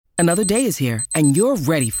Another day is here, and you're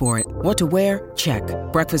ready for it. What to wear? Check.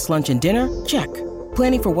 Breakfast, lunch, and dinner? Check.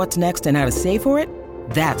 Planning for what's next and how to save for it?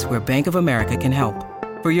 That's where Bank of America can help.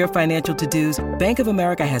 For your financial to-dos, Bank of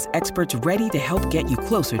America has experts ready to help get you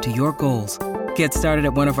closer to your goals. Get started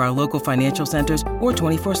at one of our local financial centers or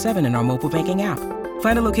 24/7 in our mobile banking app.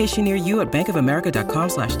 Find a location near you at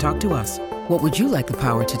bankofamerica.com/talktous. What would you like the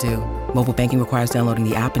power to do? Mobile banking requires downloading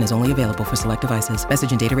the app and is only available for select devices.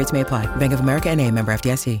 Message and data rates may apply. Bank of America N.A., member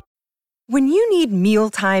FDIC. When you need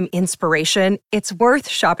mealtime inspiration, it's worth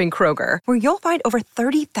shopping Kroger, where you'll find over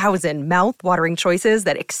 30,000 mouth-watering choices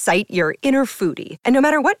that excite your inner foodie. And no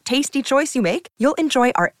matter what tasty choice you make, you'll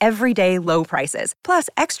enjoy our everyday low prices, plus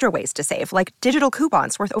extra ways to save, like digital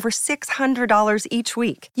coupons worth over $600 each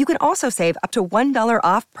week. You can also save up to $1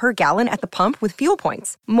 off per gallon at the pump with fuel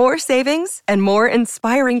points. More savings and more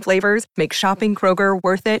inspiring flavors make shopping Kroger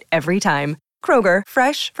worth it every time. Kroger,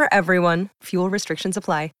 fresh for everyone. Fuel restrictions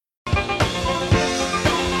apply.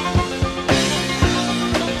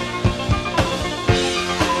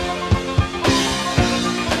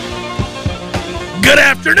 Good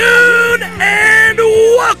afternoon and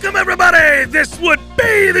welcome, everybody. This would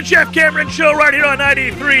be the Jeff Cameron Show right here on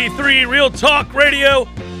 93.3 Real Talk Radio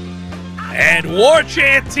and War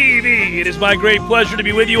Chant TV. It is my great pleasure to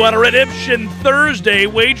be with you on a Redemption Thursday.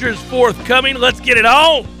 Wagers forthcoming. Let's get it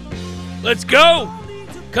on. Let's go.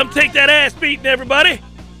 Come take that ass beating, everybody.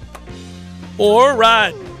 Or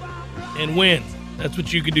ride and win. That's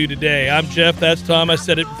what you can do today. I'm Jeff. That's Tom. I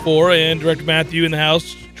said it before. And Director Matthew in the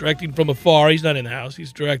house. Directing from afar. He's not in the house.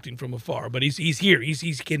 He's directing from afar, but he's here. He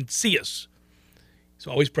can see us. He's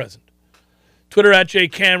always present. Twitter at J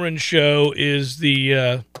Cameron Show is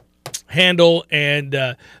the handle, and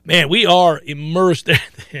man, we are immersed.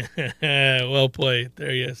 Well played.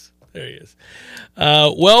 There he is.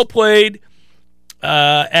 Well played.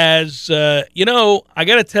 As you know, I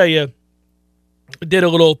got to tell you, I did a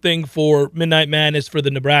little thing for Midnight Madness for the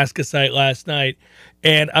Nebraska site last night.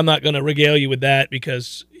 And I'm not going to regale you with that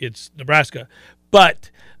because it's Nebraska. But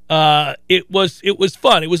it was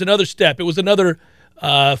fun. It was another step. It was another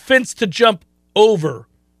fence to jump over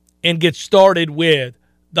and get started with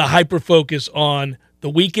the hyper-focus on the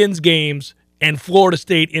weekend's games and Florida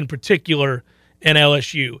State in particular and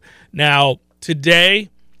LSU. Now, today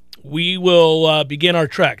we will begin our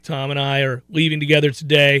trek. Tom and I are leaving together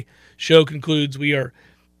today. Show concludes. We are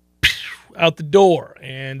out the door.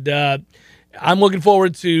 And I'm looking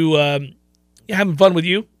forward to having fun with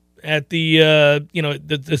you at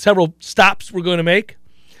the several stops we're going to make,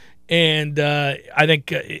 and I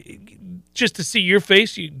think just to see your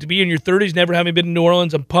face, to be in your 30s, never having been to New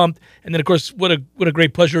Orleans, I'm pumped. And then, of course, what a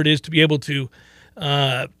great pleasure it is to be able to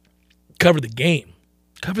cover the game,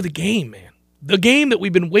 man, the game that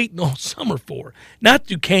we've been waiting all summer for. Not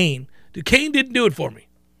Duquesne. Duquesne didn't do it for me.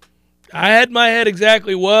 I had in my head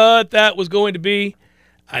exactly what that was going to be.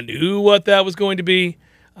 I knew what that was going to be.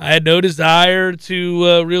 I had no desire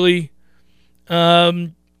to really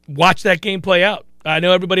watch that game play out. I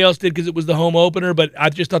know everybody else did because it was the home opener, but I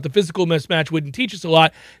just thought the physical mismatch wouldn't teach us a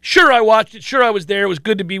lot. Sure, I watched it. Sure, I was there. It was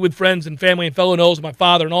good to be with friends and family and fellow Knowles and my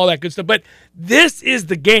father and all that good stuff. But this is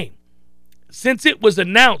the game, since it was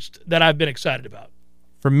announced, that I've been excited about.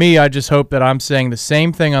 For me, I just hope that I'm saying the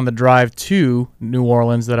same thing on the drive to New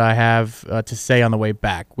Orleans that I have to say on the way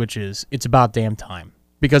back, which is it's about damn time.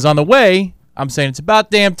 Because on the way, I'm saying it's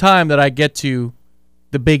about damn time that I get to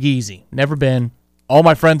the Big Easy. Never been. All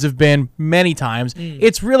my friends have been many times.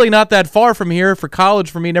 It's really not that far from here. For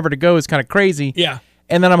college, for me never to go is kind of crazy. Yeah.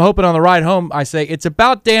 And then I'm hoping on the ride home, I say, it's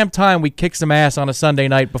about damn time we kick some ass on a Sunday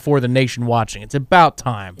night before the nation watching. It's about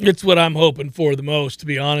time. It's what I'm hoping for the most, to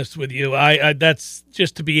be honest with you. I that's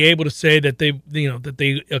just to be able to say that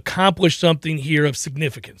they accomplished something here of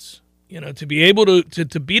significance. To be able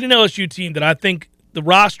to beat an LSU team that I think the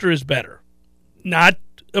roster is better. Not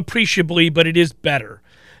appreciably, but it is better.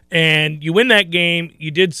 And you win that game,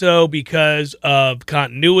 you did so because of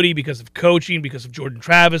continuity, because of coaching, because of Jordan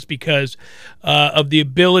Travis, because of the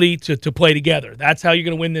ability to play together. That's how you're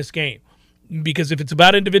going to win this game. Because if it's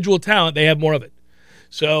about individual talent, they have more of it.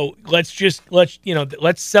 So let's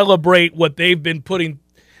celebrate what they've been putting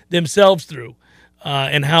themselves through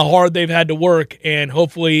and how hard they've had to work, and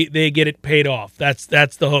hopefully they get it paid off. That's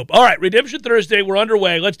the hope. All right, Redemption Thursday, we're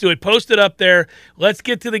underway. Let's do it. Post it up there. Let's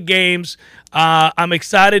get to the games. I'm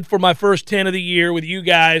excited for my first 10 of the year with you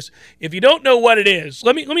guys. If you don't know what it is,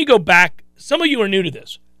 let me go back. Some of you are new to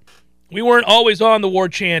this. We weren't always on the War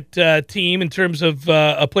Chant team in terms of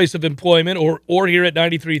a place of employment or here at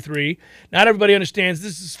 93.3. Not everybody understands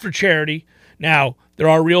this is for charity. Now, there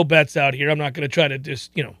are real bets out here. I'm not going to try to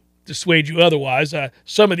just, dissuade you otherwise.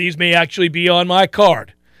 Some of these may actually be on my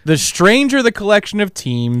card. The stranger the collection of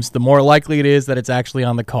teams, the more likely it is that it's actually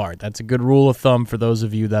on the card. That's a good rule of thumb for those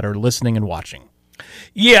of you that are listening and watching.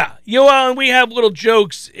 Yeah. And we have little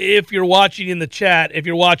jokes if you're watching in the chat, if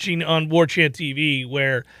you're watching on War Chant TV,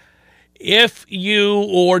 where if you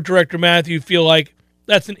or Director Matthew feel like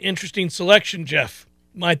that's an interesting selection, Jeff,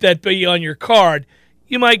 might that be on your card?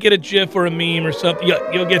 You might get a GIF or a meme or something.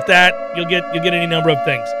 You'll get that. You'll get any number of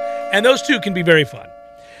things. And those two can be very fun.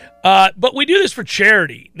 But we do this for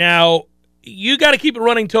charity. Now, you got to keep a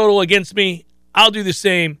running total against me. I'll do the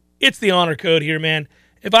same. It's the honor code here, man.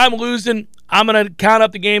 If I'm losing, I'm going to count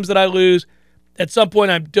up the games that I lose. At some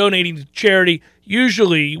point, I'm donating to charity.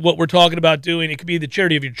 Usually, what we're talking about doing, it could be the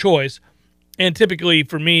charity of your choice. And typically,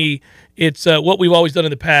 for me, it's what we've always done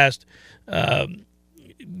in the past.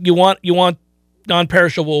 You want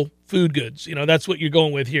non-perishable food goods. That's what you're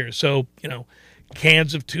going with here. So,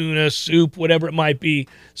 cans of tuna, soup, whatever it might be,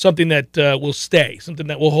 something that will stay, something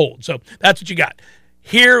that will hold. So that's what you got.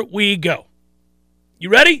 Here we go. You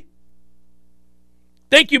ready?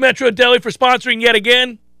 Thank you, Metro Deli, for sponsoring yet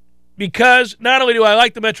again, because not only do I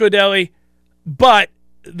like the Metro Deli, but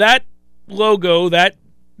that logo, that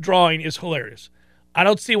drawing is hilarious. I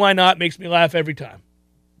don't see why not. It makes me laugh every time.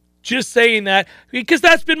 Just saying that, because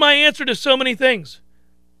that's been my answer to so many things.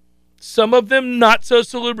 Some of them not so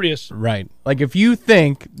salubrious. Right. Like if you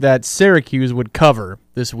think that Syracuse would cover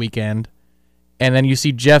this weekend, and then you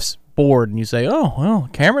see Jeff's board and you say, oh, well,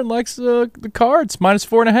 Cameron likes the Cards,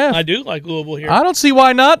 -4.5. I do like Louisville here. I don't see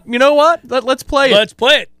why not. You know what? Let's play it. Let's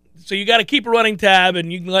play it. So you got to keep a running tab,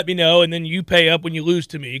 and you can let me know, and then you pay up when you lose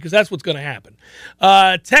to me, because that's what's going to happen.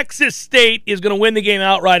 Texas State is going to win the game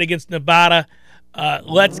outright against Nevada.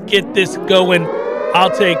 Let's get this going. I'll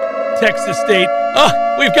take Texas State.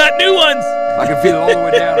 Oh, we've got new ones. I can feel it all the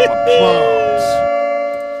way down to my plums.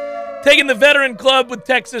 Taking the veteran club with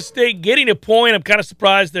Texas State, getting a point. I'm kind of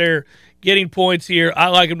surprised they're getting points here. I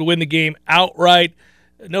like them to win the game outright.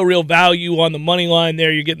 No real value on the money line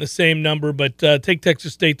there. You're getting the same number, but take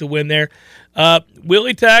Texas State to win there.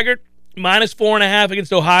 Willie Taggart, -4.5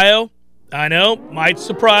 against Ohio. I know, might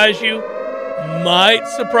surprise you. I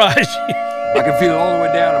can feel it all the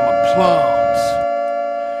way down to my plums.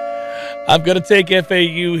 I'm going to take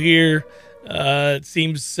FAU here. It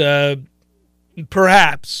seems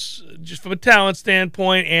perhaps just from a talent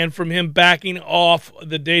standpoint and from him backing off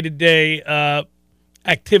the day-to-day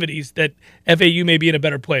activities that FAU may be in a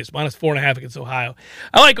better place. -4.5 against Ohio.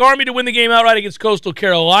 I like Army to win the game outright against Coastal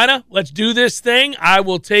Carolina. Let's do this thing. I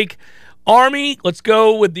will take Army. Let's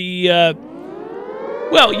go with the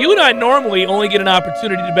well, you and I normally only get an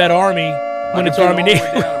opportunity to bet Army when it's Army Navy.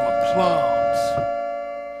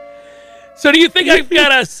 So do you think I've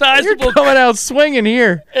got a sizable... You're coming out swinging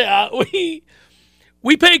here. Yeah,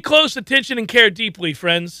 we pay close attention and care deeply,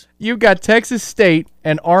 friends. You've got Texas State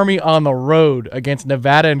and Army on the road against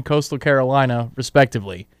Nevada and Coastal Carolina,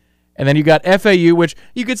 respectively. And then you got FAU, which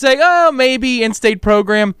you could say, oh, maybe in-state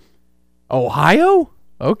program. Ohio?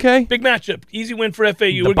 Okay. Big matchup. Easy win for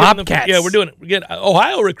FAU. The Bobcats. Yeah, we're doing it.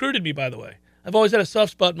 Ohio recruited me, by the way. I've always had a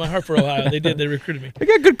soft spot in my heart for Ohio. They did. They recruited me. They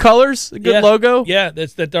got good colors, a good logo. Yeah,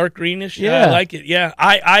 that's that dark greenish. Yeah. I like it. Yeah,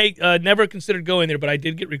 I never considered going there, but I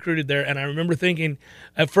did get recruited there, and I remember thinking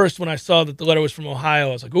at first when I saw that the letter was from Ohio,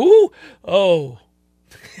 I was like, ooh, oh.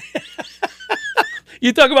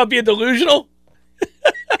 You talk about being delusional?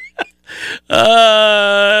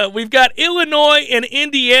 We've got Illinois and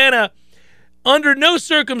Indiana. Under no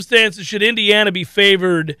circumstances should Indiana be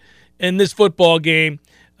favored in this football game.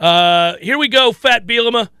 Here we go, Fat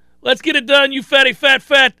Bielema. Let's get it done, you fatty,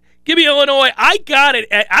 fat. Give me Illinois. I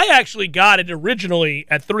actually got it originally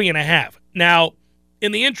at 3.5. Now,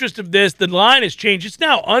 in the interest of this, the line has changed. It's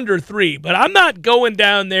now under 3, but I'm not going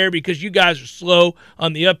down there because you guys are slow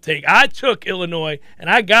on the uptake. I took Illinois, and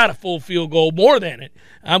I got a full field goal, more than it.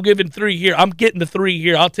 I'm giving 3 here. I'm getting the 3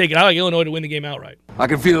 here. I'll take it. I like Illinois to win the game outright. I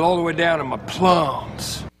can feel it all the way down in my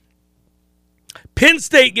plums. Penn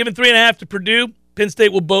State giving 3.5 to Purdue. Penn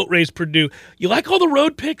State will boat race Purdue. You like all the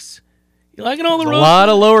road picks? You liking all the road? A lot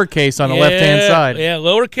of lowercase on the left-hand side. Yeah,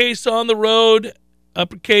 lowercase on the road,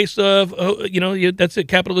 uppercase of, that's it,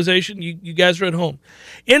 capitalization. You guys are at home.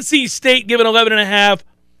 NC State giving 11.5.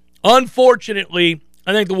 Unfortunately,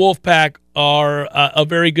 I think the Wolfpack are a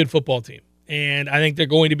very good football team, and I think they're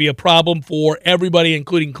going to be a problem for everybody,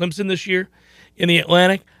 including Clemson this year in the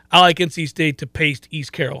Atlantic. I like NC State to paste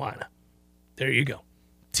East Carolina. There you go.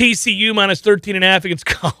 TCU -13.5 against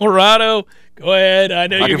Colorado. Go ahead. I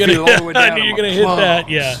know you're going to hit that.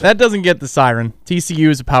 Yeah. That doesn't get the siren. TCU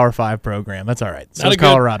is a Power 5 program. That's all right. So is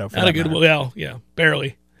Colorado. Not a good one. Well, yeah,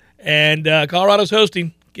 barely. And Colorado's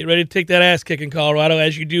hosting. Get ready to take that ass kick in Colorado,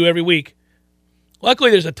 as you do every week.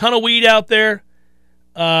 Luckily, there's a ton of weed out there.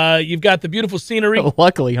 You've got the beautiful scenery.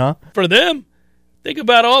 Luckily, huh? For them, think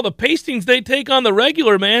about all the pastings they take on the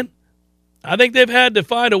regular, man. I think they've had to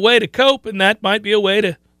find a way to cope, and that might be a way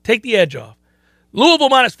to take the edge off. Louisville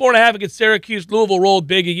minus 4.5 against Syracuse. Louisville rolled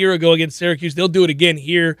big a year ago against Syracuse. They'll do it again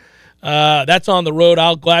here. That's on the road.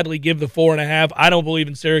 I'll gladly give the 4.5. I don't believe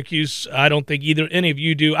in Syracuse. I don't think any of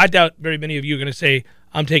you do. I doubt very many of you are going to say,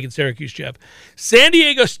 I'm taking Syracuse, Jeff. San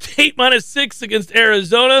Diego State minus 6 against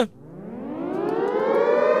Arizona.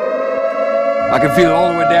 I can feel it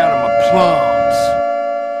all the way down in my plums.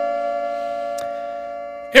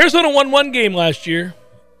 Arizona won one game last year.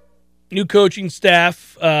 New coaching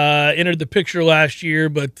staff entered the picture last year,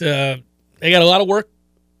 but they got a lot of work.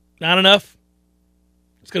 Not enough.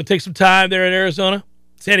 It's going to take some time there in Arizona.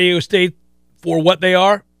 San Diego State, for what they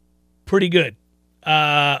are, pretty good.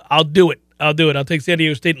 I'll do it. I'll take San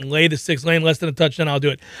Diego State and lay the 6 lane, less than a touchdown. I'll do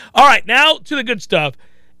it. All right, now to the good stuff.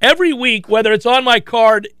 Every week, whether it's on my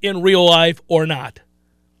card in real life or not,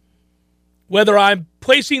 whether I'm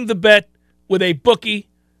placing the bet with a bookie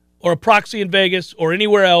or a proxy in Vegas or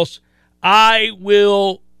anywhere else, I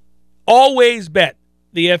will always bet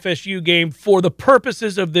the FSU game for the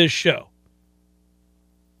purposes of this show.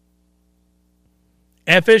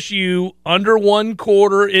 FSU under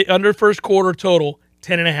first quarter total,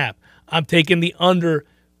 10.5. I'm taking the under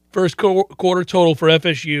first quarter total for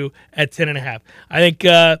FSU at 10.5. I think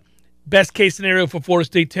best case scenario for Florida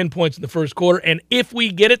State, 10 points in the first quarter. And if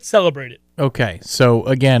we get it, celebrate it. Okay, so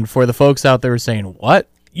again, for the folks out there saying, what?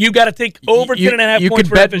 You got to take over 10.5 points for FSU. You could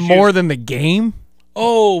bet more than the game?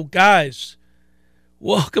 Oh, guys,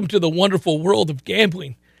 welcome to the wonderful world of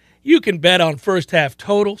gambling. You can bet on first half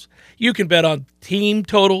totals. You can bet on team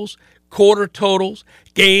totals, quarter totals,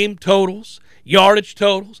 game totals, yardage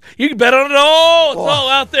totals. You can bet on it all. It's all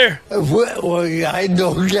out there. Well, I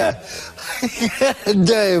don't get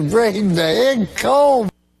the bring the income.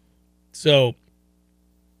 So,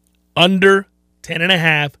 under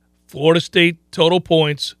 10.5 Florida State total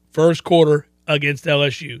points first quarter against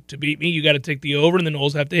LSU. To beat me, you got to take the over, and the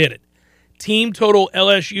Noles have to hit it. Team total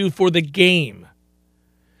LSU for the game.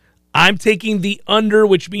 I'm taking the under,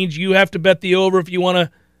 which means you have to bet the over if you want to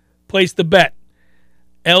place the bet.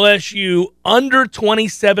 LSU under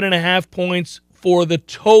 27.5 points for the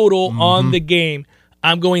total on the game.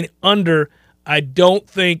 I'm going under. I don't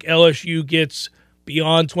think LSU gets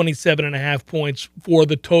beyond 27.5 points for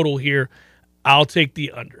the total here. I'll take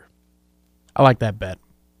the under. I like that bet.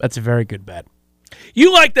 That's a very good bet.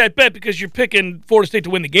 You like that bet because you're picking Florida State to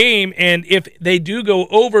win the game, and if they do go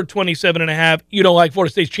over 27.5, you don't like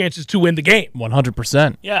Florida State's chances to win the game.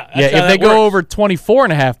 100%. Yeah, if they go over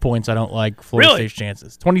 24.5 points, I don't like Florida State's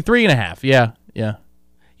chances. 23.5, yeah.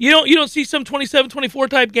 You don't see some 27-24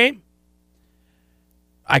 type game?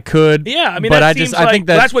 I could. Yeah, I mean, but I think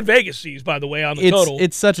that's what Vegas sees, by the way, on the total.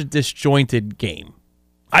 It's such a disjointed game.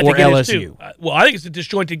 I think LSU. It is too. Well, I think it's a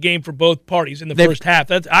disjointed game for both parties in the first half.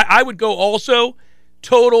 I would go also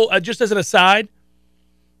total, just as an aside,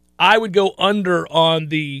 I would go under on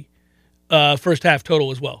the first half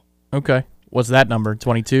total as well. Okay. What's that number,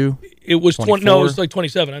 22? It was 20. No, it was like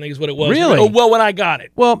 27, I think is what it was. Really? Oh, well, when I got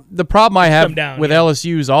it. Well, the problem I have with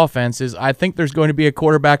LSU's offense is I think there's going to be a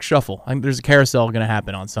quarterback shuffle. I think there's a carousel going to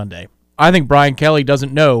happen on Sunday. I think Brian Kelly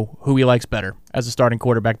doesn't know who he likes better as a starting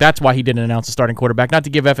quarterback. That's why he didn't announce a starting quarterback, not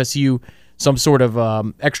to give FSU some sort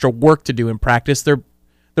of extra work to do in practice. They're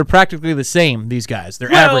practically the same, these guys.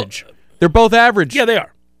 They're average. They're both average. Yeah, they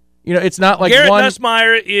are. You know, it's not like Garrett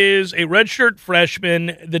Nussmeier is a redshirt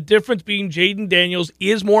freshman. The difference being Jaden Daniels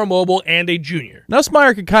is more mobile and a junior.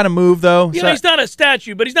 Nussmeier can kind of move, though. Yeah, he's not a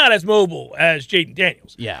statue, but he's not as mobile as Jaden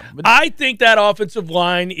Daniels. Yeah. I think that offensive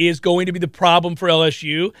line is going to be the problem for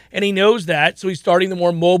LSU, and he knows that, so he's starting the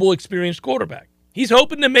more mobile, experienced quarterback. He's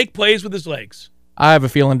hoping to make plays with his legs. I have a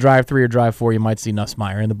feeling drive 3 or drive 4, you might see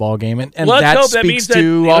Nussmeier in the ballgame, and that speaks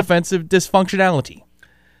to offensive dysfunctionality.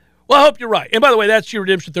 Well, I hope you're right. And by the way, that's your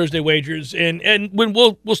Redemption Thursday wagers. And when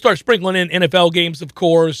we'll start sprinkling in NFL games, of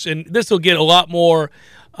course, and this will get a lot more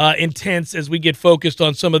intense as we get focused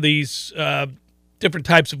on some of these different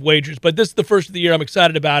types of wagers. But this is the first of the year. I'm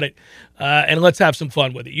excited about it, and let's have some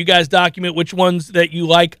fun with it. You guys document which ones that you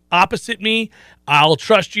like opposite me. I'll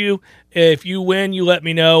trust you. If you win, you let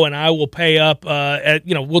me know, and I will pay up.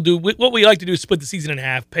 We'll do what we like to do is split the season in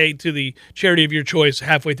half, pay to the charity of your choice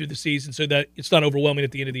halfway through the season so that it's not overwhelming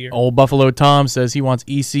at the end of the year. Old Buffalo Tom says he wants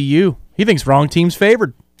ECU. He thinks wrong team's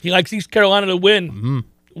favored. He likes East Carolina to win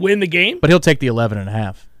the game. But he'll take the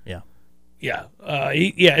 11.5. Yeah. Yeah.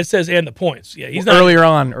 It says and the points. Yeah, he's not earlier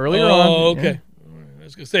on. Oh, okay. Yeah. I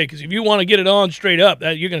was going to say, because if you want to get it on straight up,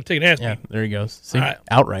 you're going to take an ass beat. Yeah, there he goes. See, right.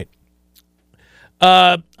 outright.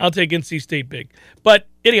 I'll take NC State big. But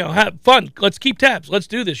anyhow, have fun. Let's keep tabs. Let's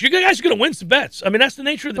do this. You guys are going to win some bets. I mean, that's the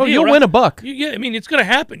nature of the deal. You'll right? win a buck. Yeah, I mean, it's going to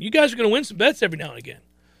happen. You guys are going to win some bets every now and again.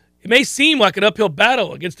 It may seem like an uphill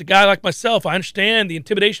battle against a guy like myself. I understand the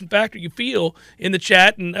intimidation factor you feel in the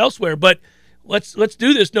chat and elsewhere, but let's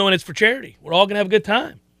do this knowing it's for charity. We're all going to have a good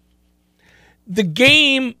time. The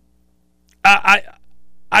game, I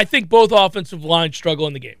think both offensive lines struggle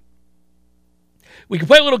in the game. We can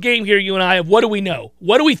play a little game here, you and I, of what do we know?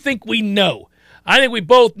 What do we think we know? I think we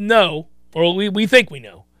both know, or we think we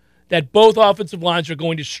know, that both offensive lines are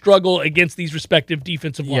going to struggle against these respective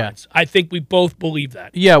defensive lines. I think we both believe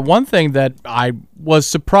that. Yeah, one thing that I was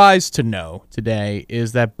surprised to know today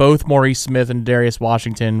is that both Maurice Smith and Darius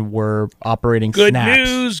Washington were operating Good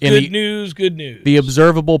snaps. good news. The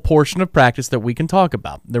observable portion of practice that we can talk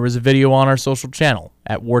about. There was a video on our social channel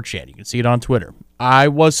at WarChat. You can see it on Twitter. I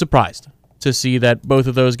was surprised to see that both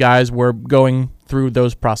of those guys were going through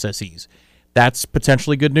those processes. That's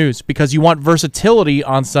potentially good news because you want versatility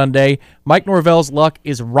on Sunday. Mike Norvell's luck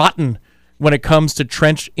is rotten when it comes to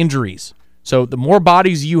trench injuries. So the more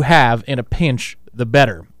bodies you have in a pinch, the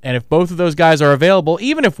better. And if both of those guys are available,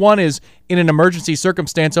 even if one is in an emergency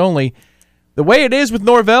circumstance only, the way it is with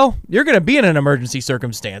Norvell, you're going to be in an emergency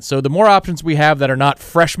circumstance. So the more options we have that are not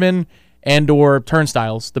freshmen and or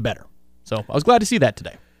turnstiles, the better. So I was glad to see that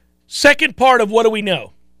today. Second part of what do we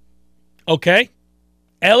know? Okay.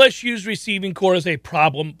 LSU's receiving core is a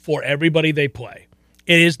problem for everybody they play.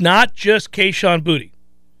 It is not just Kayshon Boutte.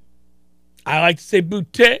 I like to say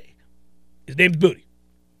Boutte. His name's Boutte.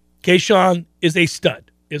 Kayshon is a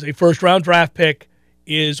stud, is a first-round draft pick,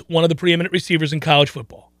 is one of the preeminent receivers in college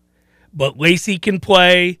football. But Lacey can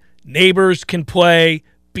play, Neighbors can play,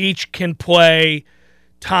 Beach can play,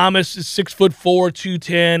 Thomas is 6'4",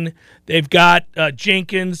 210. They've got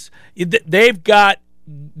Jenkins. They've got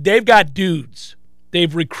dudes.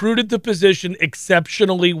 They've recruited the position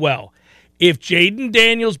exceptionally well. If Jaden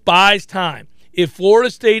Daniels buys time, if Florida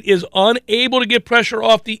State is unable to get pressure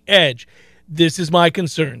off the edge, this is my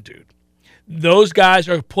concern, dude. Those guys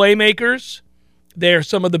are playmakers. They are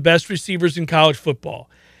some of the best receivers in college football.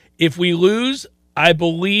 If we lose, I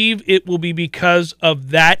believe it will be because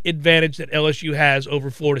of that advantage that LSU has over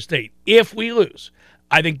Florida State. If we lose,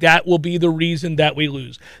 I think that will be the reason that we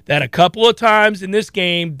lose. That a couple of times in this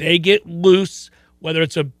game, they get loose, whether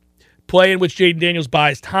it's a play in which Jaden Daniels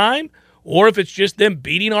buys time or if it's just them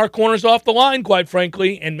beating our corners off the line, quite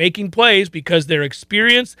frankly, and making plays because they're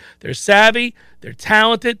experienced, they're savvy, they're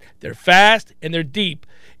talented, they're fast, and they're deep.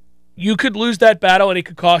 You could lose that battle, and it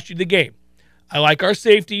could cost you the game. I like our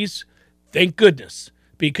safeties. Thank goodness,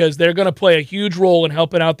 because they're going to play a huge role in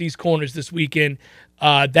helping out these corners this weekend.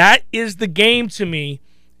 That is the game to me.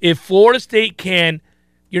 If Florida State can,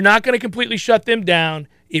 you're not going to completely shut them down.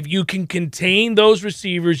 If you can contain those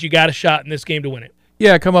receivers, you got a shot in this game to win it.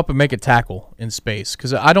 Yeah, come up and make a tackle in space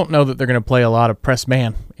because I don't know that they're going to play a lot of press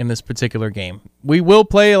man in this particular game. We will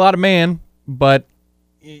play a lot of man, but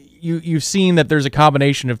you've seen that there's a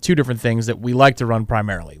combination of two different things that we like to run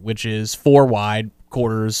primarily, which is 4 wide,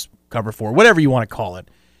 quarters, cover 4, whatever you want to call it.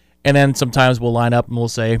 And then sometimes we'll line up and we'll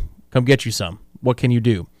say, come get you some. What can you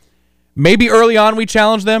do? Maybe early on we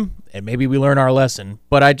challenge them, and maybe we learn our lesson.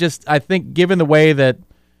 But I think given the way that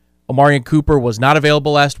Omarion Cooper was not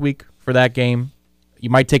available last week for that game, you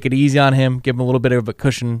might take it easy on him, give him a little bit of a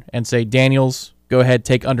cushion, and say, Daniels, go ahead,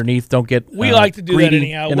 take underneath. Don't get we like to do that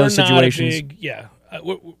anyhow. In those situations.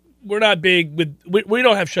 We're not big with we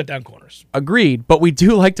don't have shutdown corners. Agreed, but we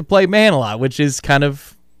do like to play man a lot, which is kind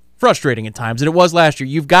of frustrating at times, and it was last year.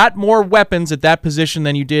 You've got more weapons at that position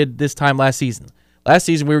than you did this time last season. Last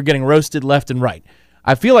season, we were getting roasted left and right.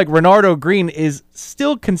 I feel like Renardo Green is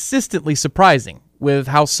still consistently surprising with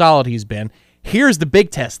how solid he's been. Here's the big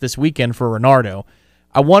test this weekend for Renardo.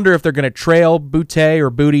 I wonder if they're going to trail Boutte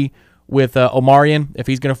or Boutte with Omarion, if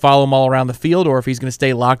he's going to follow him all around the field or if he's going to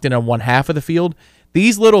stay locked in on one half of the field.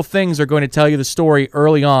 These little things are going to tell you the story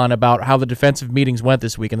early on about how the defensive meetings went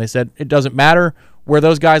this week. And they said, it doesn't matter where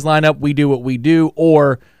those guys line up, we do what we do.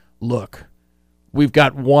 Or, look, we've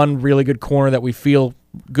got one really good corner that we feel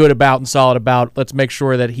good about and solid about. Let's make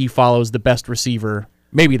sure that he follows the best receiver,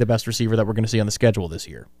 maybe the best receiver that we're going to see on the schedule this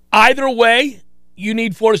year. Either way, you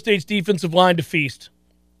need Florida State's defensive line to feast.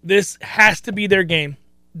 This has to be their game.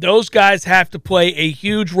 Those guys have to play a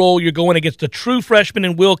huge role. You're going against a true freshman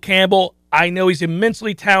in Will Campbell. I know he's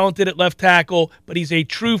immensely talented at left tackle, but he's a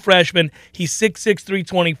true freshman. He's 6'6",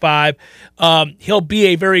 325. He'll be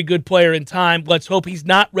a very good player in time. Let's hope he's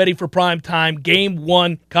not ready for prime time. Game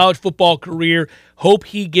 1, college football career. Hope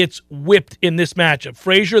he gets whipped in this matchup.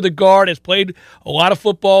 Frazier, the guard, has played a lot of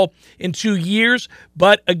football in 2 years,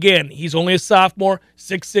 but again, he's only a sophomore,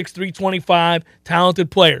 6'6", 325,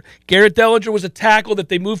 talented player. Garrett Dellinger was a tackle that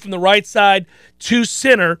they moved from the right side to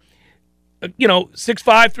center, 6'5",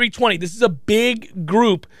 320. This is a big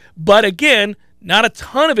group, but again, not a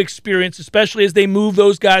ton of experience, especially as they move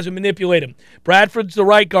those guys and manipulate them. Bradford's the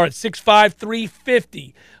right guard, 6'5",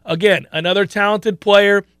 350. Again, another talented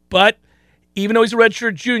player, but even though he's a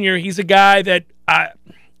redshirt junior, he's a guy that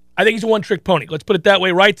I think he's a one-trick pony. Let's put it that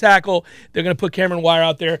way. Right tackle, they're going to put Cameron Wire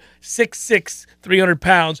out there, 6'6", 300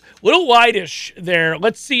 pounds. Little lightish there.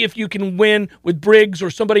 Let's see if you can win with Briggs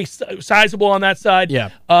or somebody sizable on that side. Yeah.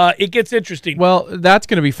 It gets interesting. Well, that's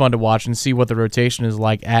going to be fun to watch and see what the rotation is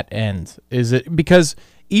like at end. Is it because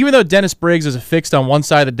even though Dennis Briggs is affixed on one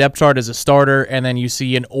side of the depth chart as a starter, and then you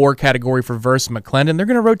see an or category for Verse McClendon, they're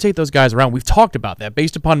going to rotate those guys around. We've talked about that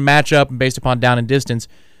based upon matchup and based upon down and distance.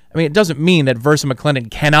 I mean, it doesn't mean that Verse and McClendon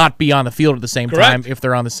cannot be on the field at the same time if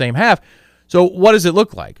they're on the same half. So what does it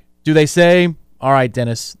look like? Do they say, all right,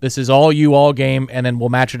 Dennis, this is all you all game, and then we'll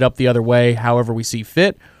match it up the other way however we see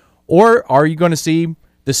fit? Or are you going to see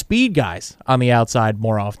the speed guys on the outside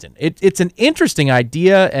more often? It's an interesting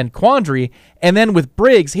idea and quandary. And then with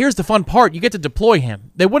Briggs, here's the fun part. You get to deploy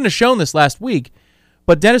him. They wouldn't have shown this last week,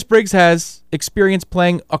 but Dennis Briggs has experience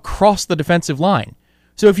playing across the defensive line.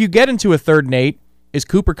 So if you get into a 3rd and 8, is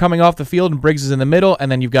Cooper coming off the field and Briggs is in the middle, and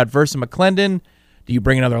then you've got Verse and McClendon? Do you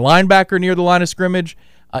bring another linebacker near the line of scrimmage?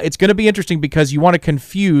 It's going to be interesting because you want to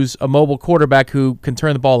confuse a mobile quarterback who can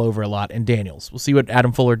turn the ball over a lot in Daniels. We'll see what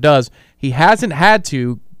Adam Fuller does. He hasn't had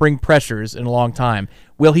to bring pressures in a long time.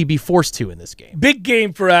 Will he be forced to in this game? Big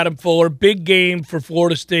game for Adam Fuller. Big game for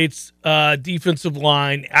Florida State's defensive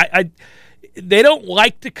line. They don't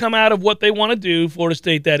like to come out of what they want to do, Florida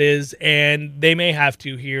State that is, and they may have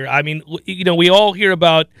to here. I mean, we all hear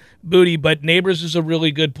about Booty, but Neighbors is a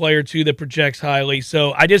really good player too that projects highly.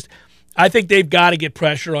 So I think they've got to get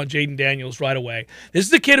pressure on Jaden Daniels right away. This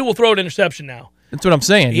is the kid who will throw an interception now. That's what I'm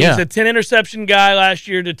saying, He's a 10 interception guy last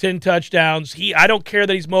year to 10 touchdowns. I don't care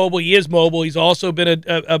that he's mobile. He is mobile. He's also been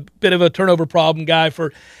a bit of a turnover problem guy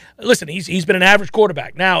for – listen, he's been an average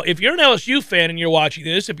quarterback. Now, if you're an LSU fan and you're watching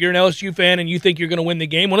this, if you're an LSU fan and you think you're going to win the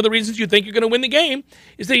game, one of the reasons you think you're going to win the game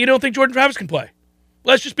is that you don't think Jordan Travis can play.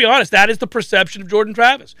 Let's just be honest. That is the perception of Jordan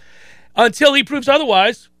Travis. Until he proves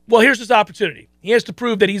otherwise, well, here's his opportunity. He has to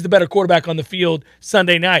prove that he's the better quarterback on the field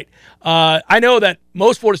Sunday night. I know that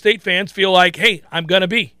most Florida State fans feel like, hey, I'm going to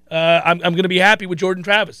be happy with Jordan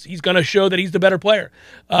Travis. He's going to show that he's the better player.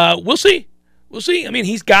 We'll see. I mean,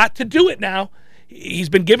 he's got to do it now. He's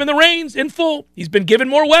been given the reins in full. He's been given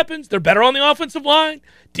more weapons. They're better on the offensive line.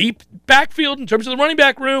 Deep backfield in terms of the running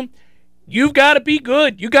back room. You've got to be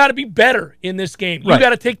good. You got to be better in this game. You got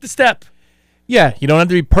to take the step. Yeah, you don't have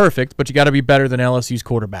to be perfect, but you got to be better than LSU's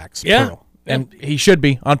quarterbacks. Yeah. Plural. And he should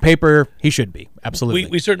be. On paper, he should be. Absolutely.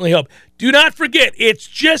 We certainly hope. Do not forget, it's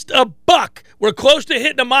just $1. We're close to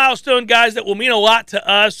hitting a milestone, guys, that will mean a lot to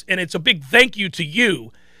us, and it's a big thank you to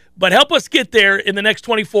you. But help us get there in the next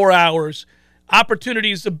 24 hours.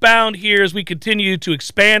 Opportunities abound here as we continue to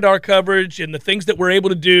expand our coverage and the things that we're able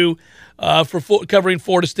to do for covering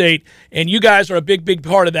Florida State. And you guys are a big, big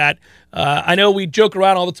part of that. I know we joke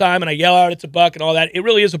around all the time and I yell out it's $1 and all that. It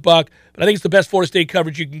really is $1, but I think it's the best Florida State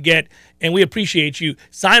coverage you can get, and we appreciate you.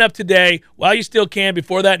 Sign up today while you still can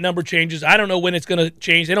before that number changes. I don't know when it's going to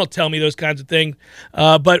change. They don't tell me those kinds of things.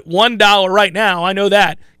 But $1 right now, I know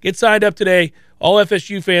that. Get signed up today. All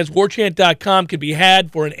FSU fans, warchant.com can be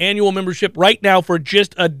had for an annual membership right now for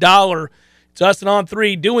just $1. It's us and On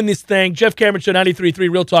 3 doing this thing. Jeff Cameron Show,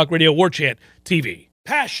 93.3 Real Talk Radio, Warchant TV.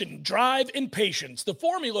 Passion, drive, and patience. The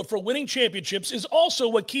formula for winning championships is also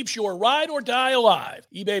what keeps your ride or die alive.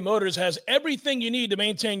 eBay Motors has everything you need to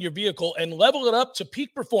maintain your vehicle and level it up to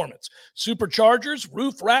peak performance. Superchargers,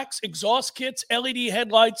 roof racks, exhaust kits, LED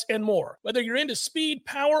headlights, and more. Whether you're into speed,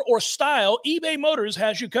 power, or style, eBay Motors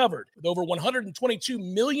has you covered. With over 122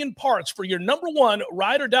 million parts for your number one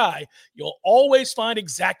ride or die, you'll always find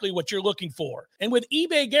exactly what you're looking for. And with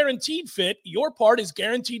eBay Guaranteed Fit, your part is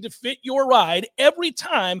guaranteed to fit your ride every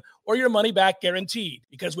time, or your money back guaranteed.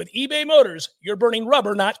 Because with eBay Motors, you're burning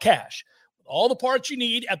rubber, not cash. With all the parts you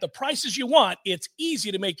need at the prices you want, it's easy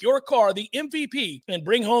to make your car the MVP and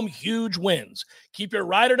bring home huge wins. Keep your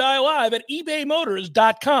ride or die alive at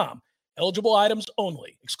ebaymotors.com. Eligible items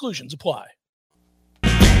only. Exclusions apply.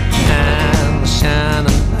 And the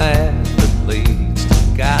shining path that leads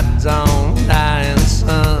to God's own dying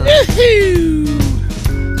sun.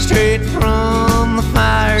 Straight from the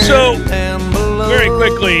fire. So, down below. very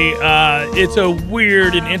quickly, it's a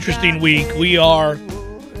weird and interesting week. We are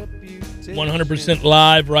 100%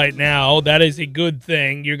 live right now. That is a good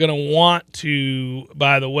thing. You're going to want to,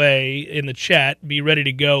 by the way, in the chat, be ready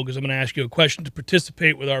to go because I'm going to ask you a question to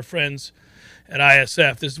participate with our friends at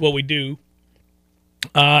ISF. This is what we do.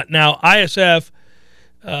 Now, ISF,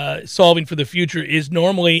 Solving for the Future, is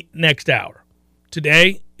normally next hour.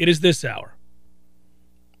 Today, it is this hour.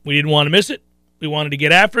 We didn't want to miss it. We wanted to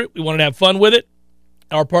get after it. We wanted to have fun with it.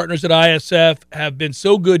 Our partners at ISF have been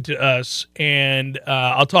so good to us, and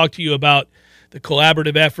I'll talk to you about the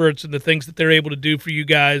collaborative efforts and the things that they're able to do for you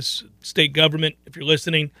guys, state government, if you're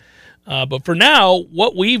listening. But for now,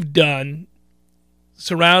 what we've done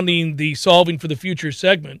surrounding the Solving for the Future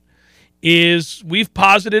segment is we've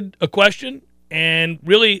posited a question, and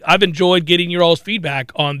really I've enjoyed getting your all's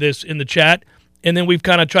feedback on this in the chat, and then we've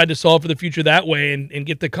kind of tried to solve for the future that way and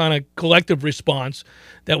get the kind of collective response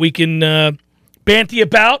that we can banty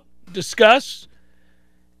about, discuss.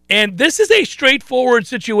 And this is a straightforward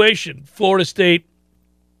situation, Florida State,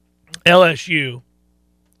 LSU.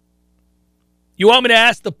 You want me to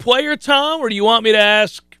ask the player, Tom, or do you want me to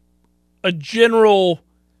ask a general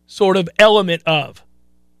sort of element of?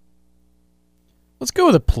 Let's go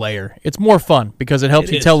with a player. It's more fun because it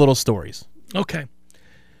helps you tell little stories. Okay.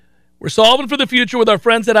 We're solving for the future with our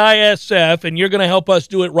friends at ISF, and you're going to help us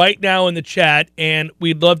do it right now in the chat, and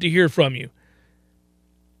we'd love to hear from you.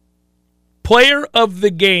 Player of the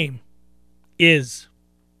game is,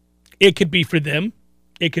 it could be for them,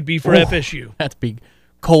 it could be for FSU. That's big,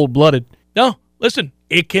 cold-blooded. No, listen,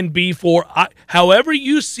 it can be for, however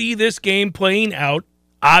you see this game playing out,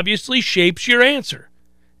 obviously shapes your answer.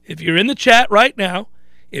 If you're in the chat right now,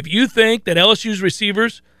 if you think that LSU's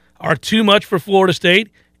receivers are too much for Florida State,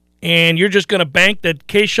 and you're just going to bank that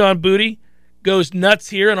Kayshon Boutte goes nuts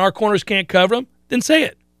here and our corners can't cover him, then say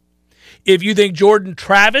it. If you think Jordan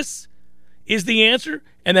Travis is the answer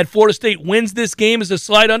and that Florida State wins this game as a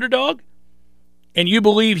slight underdog, and you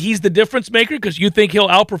believe he's the difference maker because you think he'll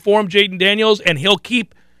outperform Jaden Daniels and he'll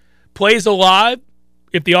keep plays alive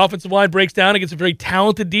if the offensive line breaks down against a very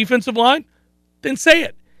talented defensive line, then say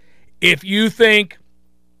it. If you think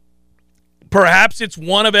perhaps it's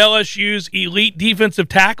one of LSU's elite defensive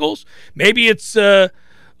tackles, maybe it's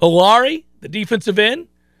Olari, the defensive end,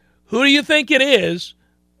 who do you think it is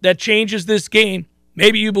that changes this game?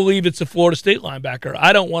 Maybe you believe it's a Florida State linebacker.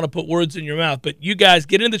 I don't want to put words in your mouth, but you guys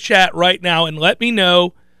get in the chat right now and let me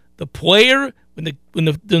know the player when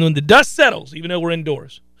the dust settles, even though we're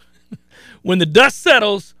indoors. When the dust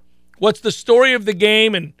settles, what's the story of the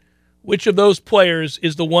game and which of those players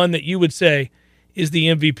is the one that you would say is the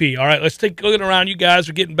MVP? All right, let's take a look around. You guys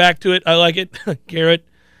are getting back to it. I like it. Garrett,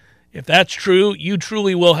 if that's true, you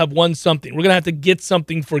truly will have won something. We're going to have to get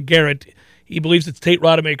something for Garrett. He believes it's Tate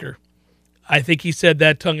Rodemaker. I think he said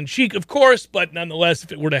that tongue-in-cheek, of course, but nonetheless,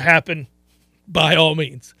 if it were to happen, by all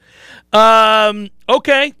means.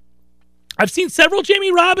 Okay. I've seen several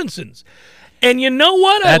Jamie Robinsons. And you know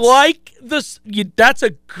what? I like this.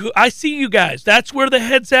 I see you guys. That's where the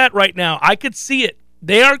head's at right now. I could see it.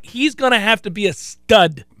 He's going to have to be a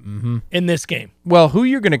stud in this game. Well, who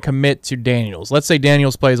you're going to commit to Daniels? Let's say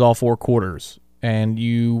Daniels plays all 4 quarters, and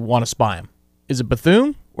you want to spy him. Is it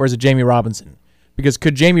Bethune or is it Jamie Robinson? Because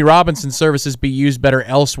could Jamie Robinson's services be used better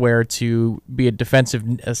elsewhere to be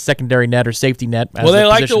a secondary net or safety net? Well, they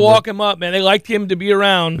like to walk him up, man. They like him to be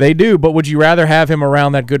around. They do, but would you rather have him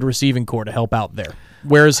around that good receiving core to help out there?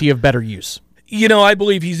 Where is he of better use? You know, I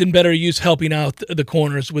believe he's in better use helping out the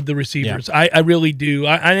corners with the receivers. Yeah. I really do.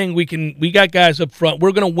 I think we got guys up front.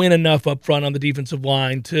 We're going to win enough up front on the defensive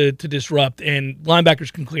line to disrupt, and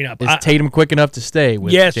linebackers can clean up. Is Tatum quick enough to stay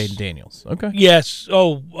with Jaden Daniels? Okay. Yes.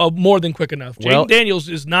 More than quick enough. Jaden Daniels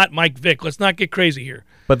is not Mike Vick. Let's not get crazy here.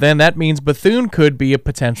 But then that means Bethune could be a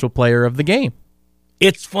potential player of the game.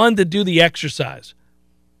 It's fun to do the exercise.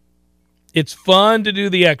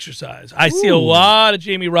 I see a lot of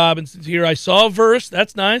Jamie Robinsons here. I saw a verse.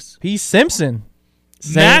 That's nice. P. Simpson.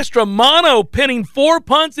 Mastromano pinning 4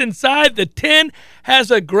 punts inside the 10.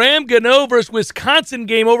 Has a Graham Gano versus Wisconsin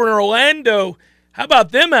game over in Orlando. How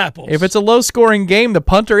about them apples? If it's a low-scoring game, the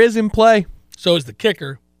punter is in play. So is the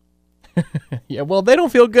kicker. Yeah, well, they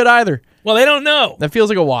don't feel good either. Well, they don't know. That feels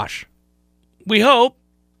like a wash. We hope.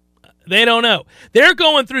 They don't know. They're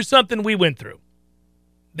going through something we went through.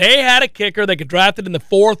 They had a kicker. They got drafted in the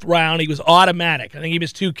 4th round. He was automatic. I think he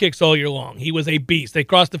missed 2 kicks all year long. He was a beast. They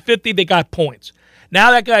crossed the 50. They got points.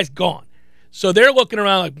 Now that guy's gone. So they're looking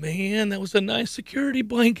around like, man, that was a nice security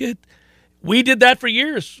blanket. We did that for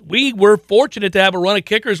years. We were fortunate to have a run of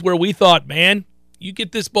kickers where we thought, man, you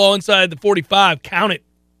get this ball inside the 45, count it.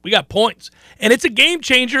 We got points. And it's a game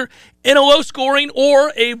changer in a low-scoring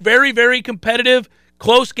or a very, very competitive,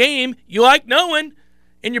 close game. You like knowing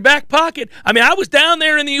in your back pocket. I mean, I was down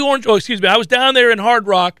there in I was down there in Hard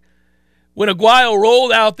Rock when Aguayo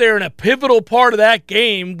rolled out there in a pivotal part of that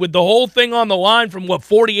game with the whole thing on the line from,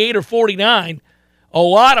 48 or 49. A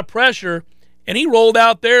lot of pressure. And he rolled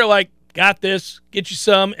out there like, got this, get you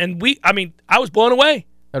some. And I was blown away.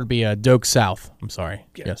 That would be Doak South. I'm sorry.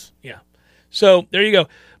 Yeah. Yes. Yeah. So there you go.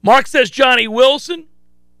 Mark says Johnny Wilson.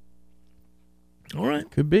 All right.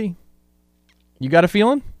 Could be. You got a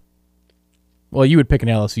feeling? Well, you would pick an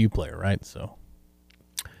LSU player, right? So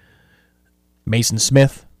Mason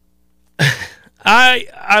Smith.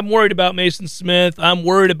 I'm worried about Mason Smith. I'm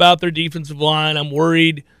worried about their defensive line. I'm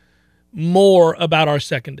worried more about our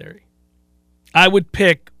secondary. I would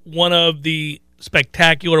pick one of the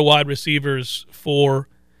spectacular wide receivers for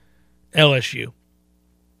LSU.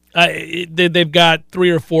 They've got 3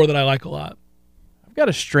 or 4 that I like a lot. I've got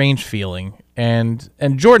a strange feeling, and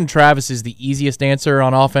Jordan Travis is the easiest answer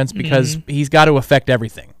on offense because he's got to affect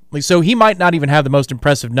everything. So he might not even have the most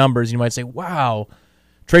impressive numbers. You might say, wow,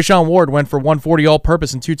 Trayshawn Ward went for 140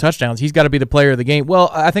 all-purpose and 2 touchdowns. He's got to be the player of the game. Well,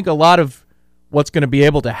 I think a lot of what's going to be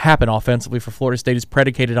able to happen offensively for Florida State is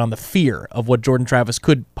predicated on the fear of what Jordan Travis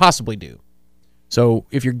could possibly do. So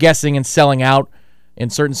if you're guessing and selling out in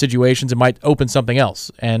certain situations, it might open something else.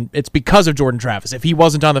 And it's because of Jordan Travis. If he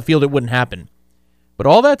wasn't on the field, it wouldn't happen. But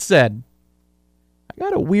all that said, I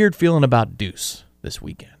got a weird feeling about Deuce this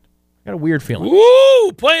weekend. I got a weird feeling.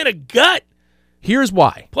 Ooh, playing a gut. Here's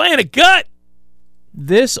why. Playing a gut.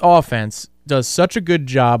 This offense does such a good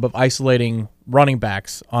job of isolating running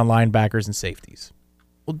backs on linebackers and safeties.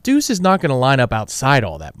 Well, Deuce is not going to line up outside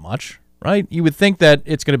all that much, right? You would think that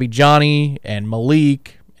it's going to be Johnny and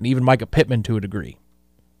Malik and even Micah Pittman to a degree.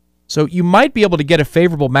 So you might be able to get a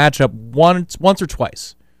favorable matchup once or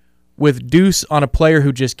twice with Deuce on a player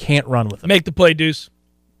who just can't run with him. Make the play, Deuce.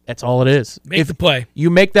 That's all it is. Make the play. You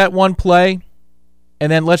make that one play, and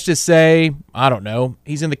then let's just say, I don't know,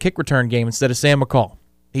 he's in the kick return game instead of Sam McCall.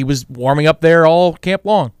 He was warming up there all camp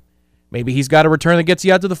long. Maybe he's got a return that gets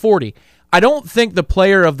you out to the 40. I don't think the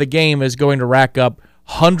player of the game is going to rack up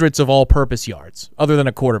hundreds of all-purpose yards other than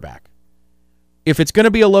a quarterback. If it's going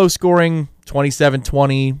to be a low-scoring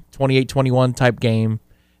 27-20, 28-21 type game,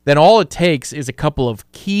 then all it takes is a couple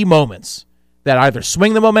of key moments that either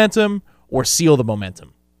swing the momentum or seal the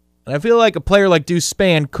momentum. And I feel like a player like Deuce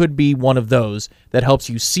Spann could be one of those that helps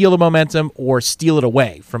you seal the momentum or steal it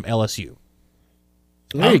away from LSU.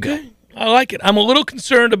 There you go. I like it. I'm a little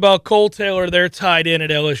concerned about Cole Taylor. They're tied in at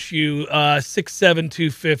LSU, 6'7",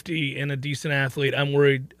 250, and a decent athlete. I'm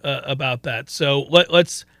worried about that. So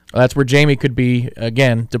let's. Well, that's where Jamie could be,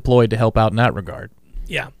 again, deployed to help out in that regard.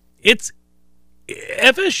 Yeah.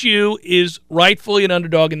 FSU is rightfully an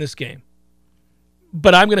underdog in this game.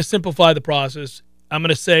 But I'm going to simplify the process. I'm going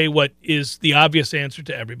to say what is the obvious answer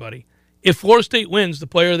to everybody. If Florida State wins, the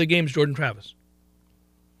player of the game is Jordan Travis.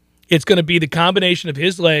 It's going to be the combination of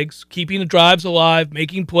his legs, keeping the drives alive,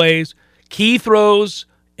 making plays, key throws,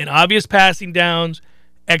 and obvious passing downs,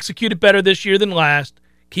 execute it better this year than last,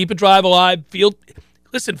 keep a drive alive,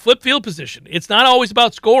 flip field position. It's not always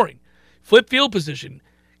about scoring. Flip field position.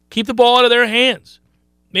 Keep the ball out of their hands.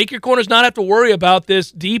 Make your corners not have to worry about this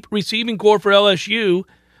deep receiving core for LSU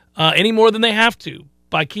any more than they have to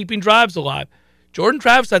by keeping drives alive. Jordan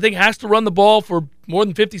Travis, I think, has to run the ball for more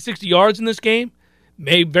than 50, 60 yards in this game.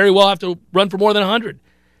 May very well have to run for more than 100.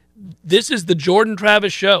 This is the Jordan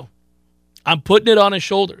Travis show. I'm putting it on his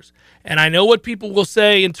shoulders. And I know what people will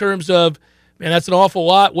say in terms of, man, that's an awful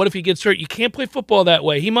lot. What if he gets hurt? You can't play football that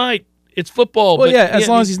way. He might. It's football. Well, but as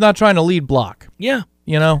long as he's not trying to lead block. Yeah.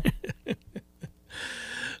 You know?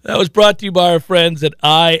 That was brought to you by our friends at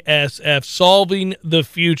ISF, Solving the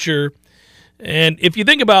Future. And if you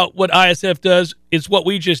think about what ISF does, it's what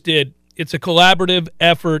we just did. It's a collaborative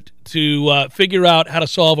effort to figure out how to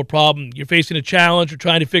solve a problem. You're facing a challenge or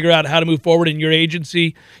trying to figure out how to move forward in your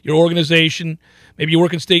agency, your organization. Maybe you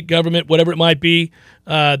work in state government, whatever it might be.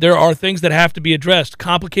 There are things that have to be addressed,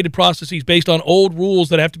 complicated processes based on old rules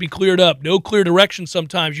that have to be cleared up. No clear direction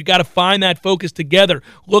sometimes. You got to find that focus together.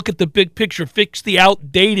 Look at the big picture. Fix the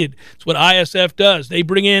outdated. It's what ISF does. They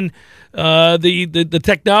bring in the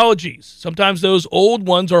technologies. Sometimes those old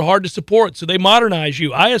ones are hard to support, so they modernize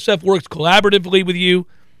you. ISF works collaboratively with you,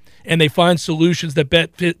 and they find solutions that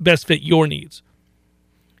best fit your needs.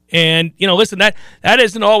 And, listen, that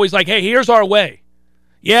isn't always like, hey, here's our way.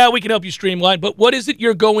 Yeah, we can help you streamline, but what is it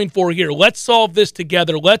you're going for here? Let's solve this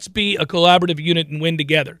together. Let's be a collaborative unit and win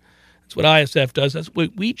together. That's what ISF does. That's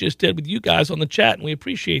what we just did with you guys on the chat, and we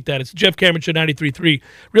appreciate that. It's the Jeff Cameron Show, 93.3,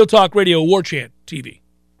 Real Talk Radio, War Chant TV.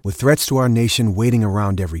 With threats to our nation waiting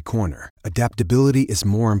around every corner, adaptability is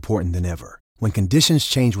more important than ever. When conditions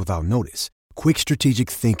change without notice, quick strategic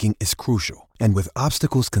thinking is crucial. And with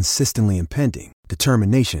obstacles consistently impending,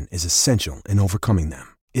 determination is essential in overcoming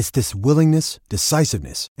them. It's this willingness,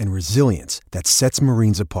 decisiveness, and resilience that sets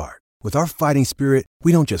Marines apart. With our fighting spirit,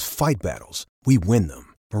 we don't just fight battles, we win them.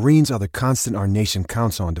 Marines are the constant our nation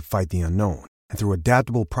counts on to fight the unknown. And through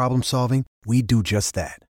adaptable problem solving, we do just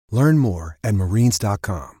that. Learn more at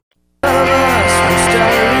marines.com.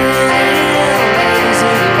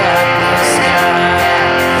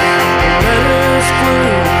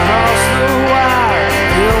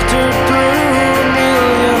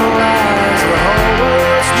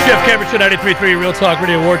 Jeff Cameron Show, 93.3, Real Talk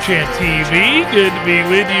Radio, War Chant TV. Good to be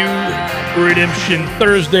with you. Redemption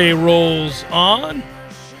Thursday rolls on.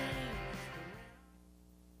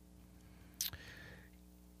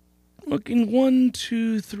 Looking 1,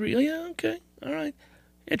 2, 3. Yeah, okay. All right.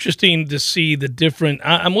 Interesting to see the different.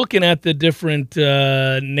 I'm looking at the different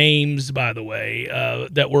names, by the way,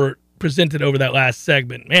 that were presented over that last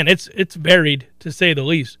segment. Man, it's varied, to say the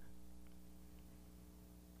least.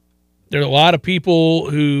 There are a lot of people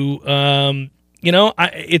who,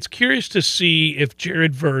 it's curious to see if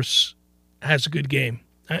Jared Verse has a good game.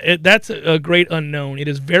 That's a great unknown. It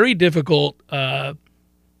is very difficult to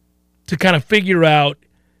kind of figure out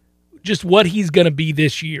just what he's going to be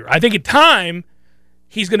this year. I think at time,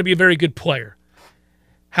 he's going to be a very good player.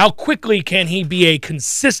 How quickly can he be a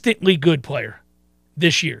consistently good player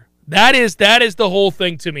this year? That is the whole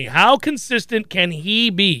thing to me. How consistent can he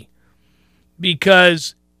be?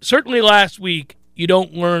 Because certainly last week, you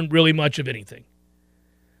don't learn really much of anything.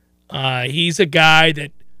 He's a guy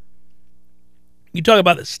that, you talk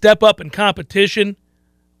about the step up in competition,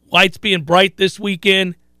 lights being bright this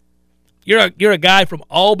weekend. You're a guy from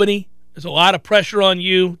Albany. There's a lot of pressure on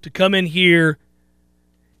you to come in here.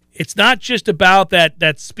 It's not just about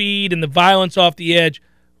that speed and the violence off the edge.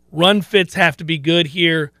 Run fits have to be good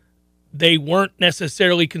here. They weren't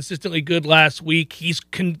necessarily consistently good last week. He's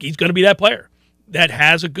going to be that player that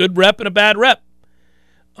has a good rep and a bad rep.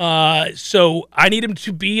 So I need him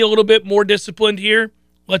to be a little bit more disciplined here.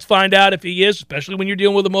 Let's find out if he is, especially when you're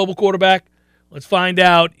dealing with a mobile quarterback. Let's find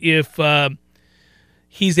out if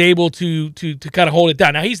he's able to kind of hold it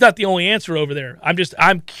down. Now, he's not the only answer over there.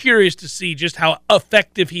 I'm curious to see just how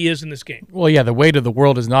effective he is in this game. Well, yeah, the weight of the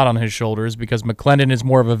world is not on his shoulders because McClendon is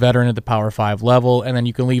more of a veteran at the Power 5 level, and then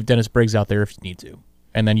you can leave Dennis Briggs out there if you need to,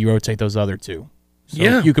 and then you rotate those other two. So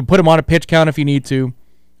yeah. You can put him on a pitch count if you need to.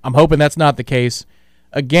 I'm hoping that's not the case.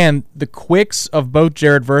 Again, the quicks of both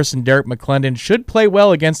Jared Verse and Derek McClendon should play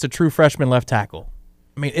well against a true freshman left tackle.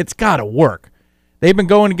 I mean, it's got to work. They've been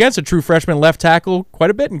going against a true freshman left tackle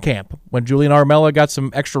quite a bit in camp. When Julian Armella got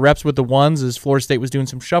some extra reps with the ones as Florida State was doing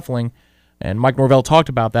some shuffling, and Mike Norvell talked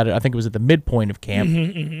about that, I think it was at the midpoint of camp.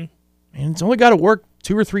 And it's only got to work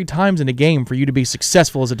 2 or 3 times in a game for you to be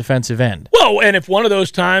successful as a defensive end. Well, and if one of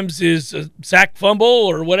those times is a sack fumble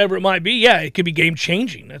or whatever it might be, yeah, it could be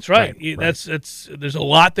game-changing. That's right. That's there's a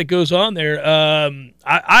lot that goes on there.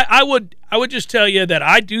 I would just tell you that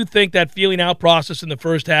I do think that feeling out process in the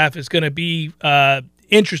first half is going to be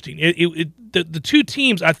interesting. The two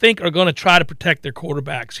teams, I think, are going to try to protect their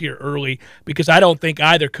quarterbacks here early because I don't think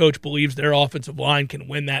either coach believes their offensive line can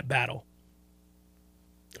win that battle.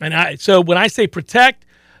 And so when I say protect,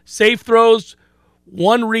 safe throws,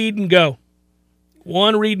 one read and go.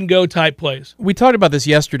 One read and go type plays. We talked about this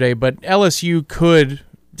yesterday, but LSU could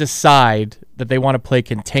decide that they want to play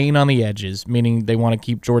contain on the edges, meaning they want to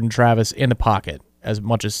keep Jordan Travis in the pocket as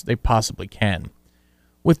much as they possibly can.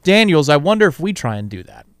 With Daniels, I wonder if we try and do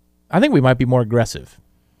that. I think we might be more aggressive.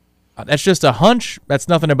 That's just a hunch. That's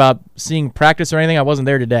nothing about seeing practice or anything. I wasn't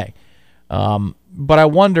there today. But I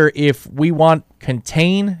wonder if we want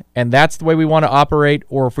contain and that's the way we want to operate,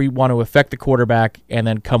 or if we want to affect the quarterback and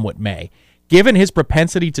then come what may. Given his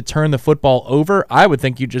propensity to turn the football over, I would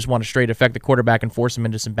think you just want to straight affect the quarterback and force him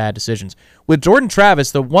into some bad decisions. With Jordan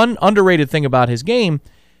Travis, the one underrated thing about his game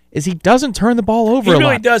is he doesn't turn the ball over a lot. He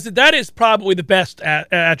really does. That is probably the best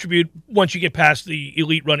attribute once you get past the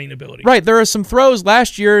elite running ability. Right. There are some throws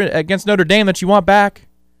last year against Notre Dame that you want back.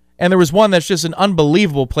 And there was one that's just an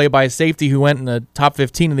unbelievable play by a safety who went in the top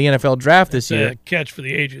 15 in the NFL draft this year. Catch for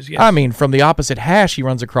the ages, yes. I mean, from the opposite hash, he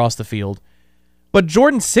runs across the field. But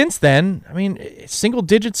Jordan, since then, I mean, single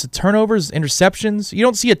digits of turnovers, interceptions. You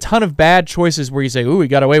don't see a ton of bad choices where you say, ooh, he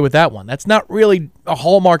got away with that one. That's not really a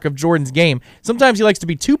hallmark of Jordan's game. Sometimes he likes to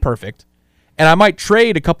be too perfect. And I might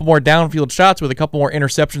trade a couple more downfield shots with a couple more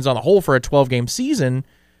interceptions on the whole for a 12-game season.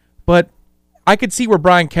 But I could see where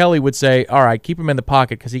Brian Kelly would say, all right, keep him in the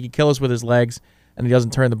pocket because he can kill us with his legs and he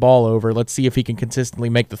doesn't turn the ball over. Let's see if he can consistently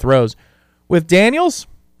make the throws. With Daniels,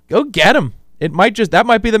 go get him. That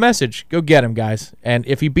might be the message. Go get him, guys. And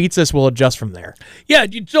if he beats us, we'll adjust from there. Yeah,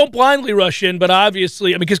 you don't blindly rush in, but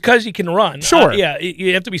obviously, because he can run. Sure. Yeah,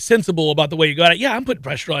 you have to be sensible about the way you got it. Yeah, I'm putting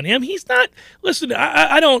pressure on him. He's not. Listen,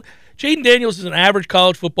 I don't. Jaden Daniels is an average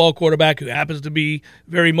college football quarterback who happens to be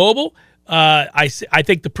very mobile. I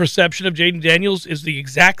think the perception of Jaden Daniels is the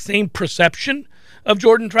exact same perception of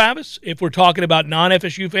Jordan Travis. If we're talking about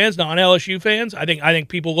non-FSU fans, non-LSU fans, I think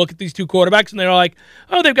people look at these two quarterbacks and they're like,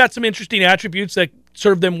 oh, they've got some interesting attributes that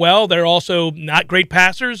serve them well. They're also not great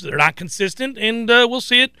passers. They're not consistent, and we'll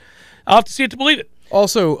see it. I'll have to see it to believe it.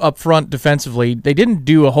 Also, up front defensively, they didn't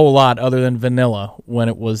do a whole lot other than vanilla when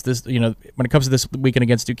it was this. When it comes to this weekend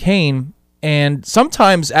against Duquesne. And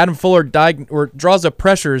sometimes Adam Fuller draws up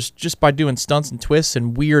pressures just by doing stunts and twists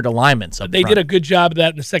and weird alignments up They front. did a good job of that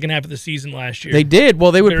in the second half of the season last year. They did.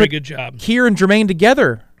 Well, they would Very put good job. Kier and Jermaine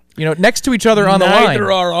together, next to each other on the line.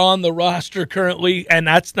 Neither are on the roster currently, and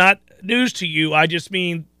that's not news to you. I just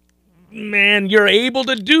mean, man, you're able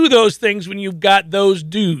to do those things when you've got those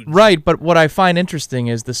dudes. Right, but what I find interesting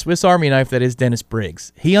is the Swiss Army knife that is Dennis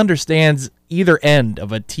Briggs. He understands either end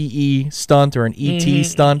of a TE stunt or an ET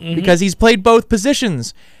stunt because he's played both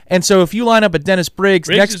positions. And so if you line up a Dennis Briggs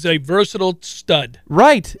is a versatile stud.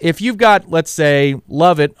 Right. If you've got, let's say,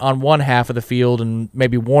 Lovett on one half of the field and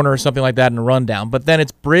maybe Warner or something like that in a rundown, but then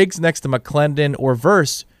it's Briggs next to McClendon or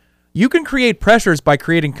Verse, you can create pressures by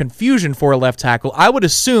creating confusion for a left tackle. I would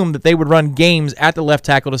assume that they would run games at the left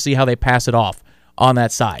tackle to see how they pass it off on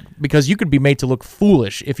that side, because you could be made to look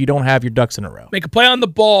foolish if you don't have your ducks in a row. Make a play on the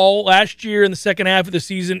ball. Last year in the second half of the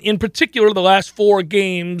season, in particular the last 4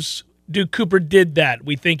 games, Duke Cooper did that.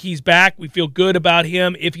 We think he's back. We feel good about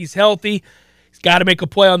him. If he's healthy, he's got to make a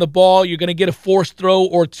play on the ball. You're going to get a forced throw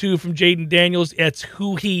or two from Jaden Daniels. That's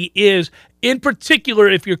who he is, in particular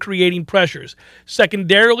if you're creating pressures.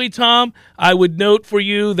 Secondarily, Tom, I would note for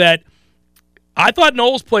you that I thought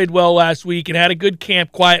Knowles played well last week and had a good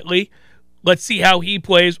camp quietly. Let's see how he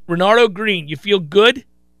plays. Renardo Green, you feel good?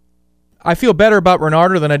 I feel better about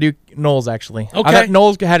Renardo than I do Knowles, actually. Okay. I thought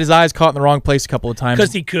Knowles had his eyes caught in the wrong place a couple of times.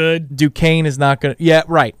 Because he could. Duquesne is not going to. Yeah,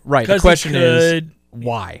 right. The question is,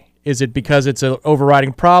 why? Is it because it's an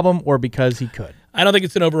overriding problem or because he could? I don't think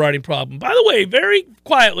it's an overriding problem. By the way, very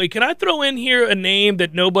quietly, can I throw in here a name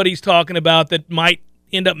that nobody's talking about that might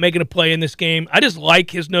end up making a play in this game? I just like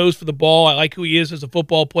his nose for the ball. I like who he is as a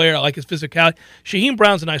football player. I like his physicality. Shaheem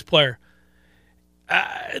Brown's a nice player.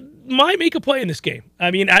 Might make a play in this game.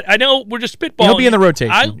 I mean, I know we're just spitballing. He'll be in the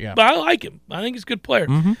rotation. But I like him. I think he's a good player.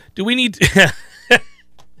 Mm-hmm. Do we need to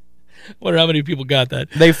wonder how many people got that.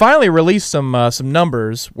 They finally released some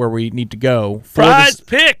numbers where we need to go. Prize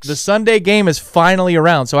picks. The Sunday game is finally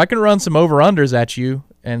around, so I can run some over-unders at you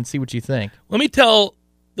and see what you think. Let me tell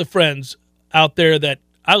the friends out there that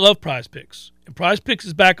I love Prize Picks, and Prize Picks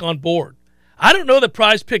is back on board. I don't know that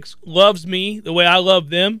Prize Picks loves me the way I love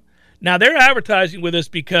them. Now, they're advertising with us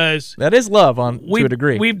because that is love to a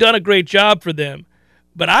degree. We've done a great job for them,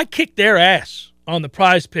 but I kick their ass on the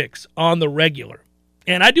Prize Picks on the regular.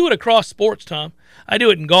 And I do it across sports, Tom. I do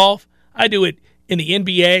it in golf. I do it in the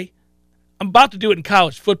NBA. I'm about to do it in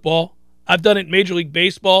college football. I've done it in Major League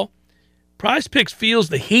Baseball. Prize Picks feels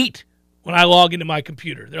the heat when I log into my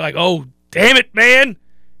computer. They're like, oh, damn it, man.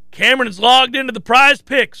 Cameron's logged into the Prize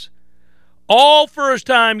Picks. All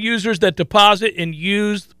first-time users that deposit and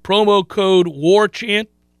use the promo code WARCHANT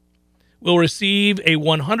will receive a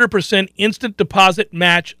 100% instant deposit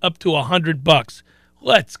match up to $100.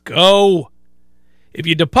 Let's go. If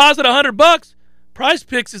you deposit $100, Prize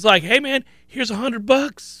Picks is like, hey, man, here's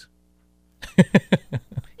 $100.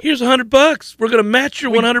 Here's $100. We're going to match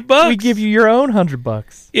your $100. We give you your own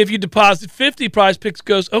 $100. If you deposit $50, Prize Picks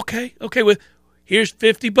goes, okay, well, here's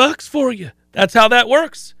 $50 for you. That's how that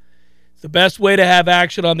works. The best way to have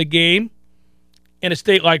action on the game in a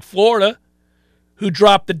state like Florida, who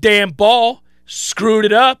dropped the damn ball, screwed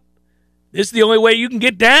it up. This is the only way you can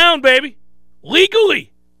get down, baby.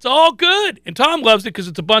 Legally. It's all good. And Tom loves it because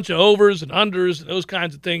it's a bunch of overs and unders and those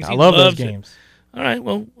kinds of things. I love those games. All right,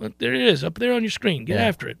 well, there it is, up there on your screen. Get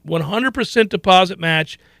after it. 100% deposit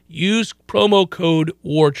match. Use promo code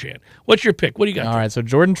WARCHANT. What's your pick? What do you got? All right, so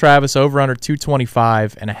Jordan Travis over under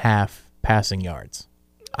 225.5 passing yards.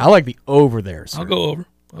 I like the over there, sir. I'll go over.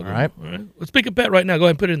 All right. Let's pick a bet right now. Go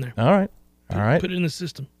ahead and put it in there. All right. Put it in the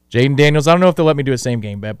system. Jaden Daniels, I don't know if they'll let me do a same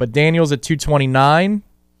game bet, but Daniels at 229,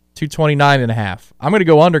 229.5. I'm going to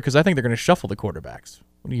go under because I think they're going to shuffle the quarterbacks.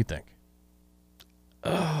 What do you think?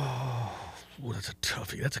 Oh, that's a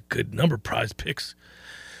toughie. That's a good number, Prize Picks.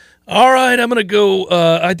 All right, I'm going to go.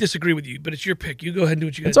 I disagree with you, but it's your pick. You go ahead and do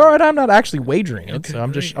what you got. It's all right. I'm not actually wagering it, Okay, so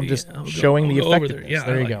I'm just I'll showing the over effectiveness. Yeah,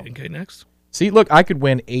 there I you like go. it. Okay, next. See, look, I could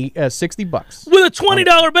win $60 With a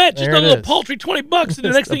 $20 bet, just There a it little is. paltry $20, and the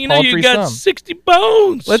It's next a thing you know, you paltry got sum. 60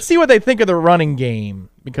 bones. Let's see what they think of the running game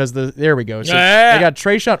because there we go. So Yeah. they got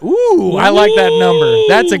Trayshawn. Ooh, I like that number.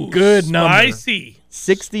 That's a good number. Spicy.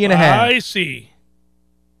 60 and a half. Spicy.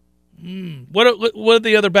 What are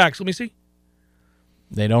the other backs? Let me see.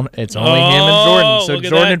 They don't. It's only him and Jordan. So look at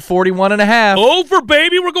Jordan that. at 41 and a half. Over,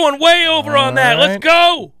 baby. We're going way over on that. All Let's right.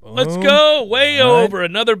 go. Let's Boom. go. Way All right. over.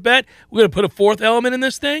 Another bet. We're going to put a fourth element in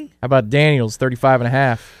this thing. How about Daniels, 35 and a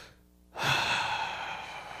half?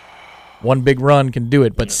 One big run can do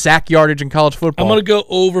it, but sack yardage in college football. I'm going to go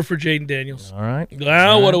over for Jaden Daniels. All right.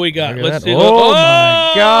 Now, what do we got? Look at Let's that. see. Oh,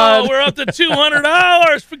 my God. We're up to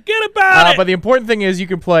 $200. Forget about it. But the important thing is you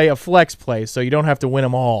can play a flex play, so you don't have to win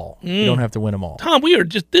them all. You don't have to win them all. Tom,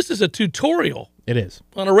 this is a tutorial It is.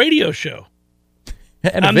 on a radio show.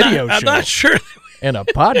 And a video show. I'm not sure. And a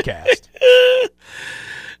podcast.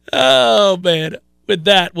 Oh, man. With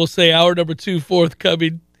that, we'll say hour number 2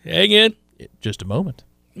 forthcoming. Hang in. Just a moment.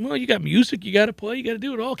 Well, you got music you got to play. You got to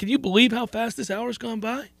do it all. Can you believe how fast this hour's gone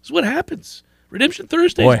by? This is what happens. Redemption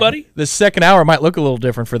Thursdays, Boy, buddy. The second hour might look a little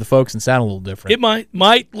different for the folks and sound a little different. It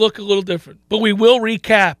might look a little different, but we will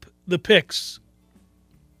recap the picks.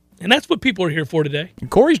 And that's what people are here for today. And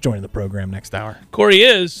Corey's joining the program next hour. Corey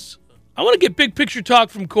is. I want to get big picture talk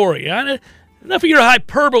from Corey. Enough of your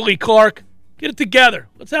hyperbole, Clark. Get it together.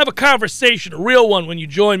 Let's have a conversation, a real one, when you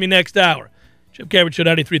join me next hour. Jeff Cameron Show,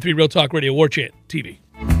 93.3 Real Talk Radio, War Chant TV.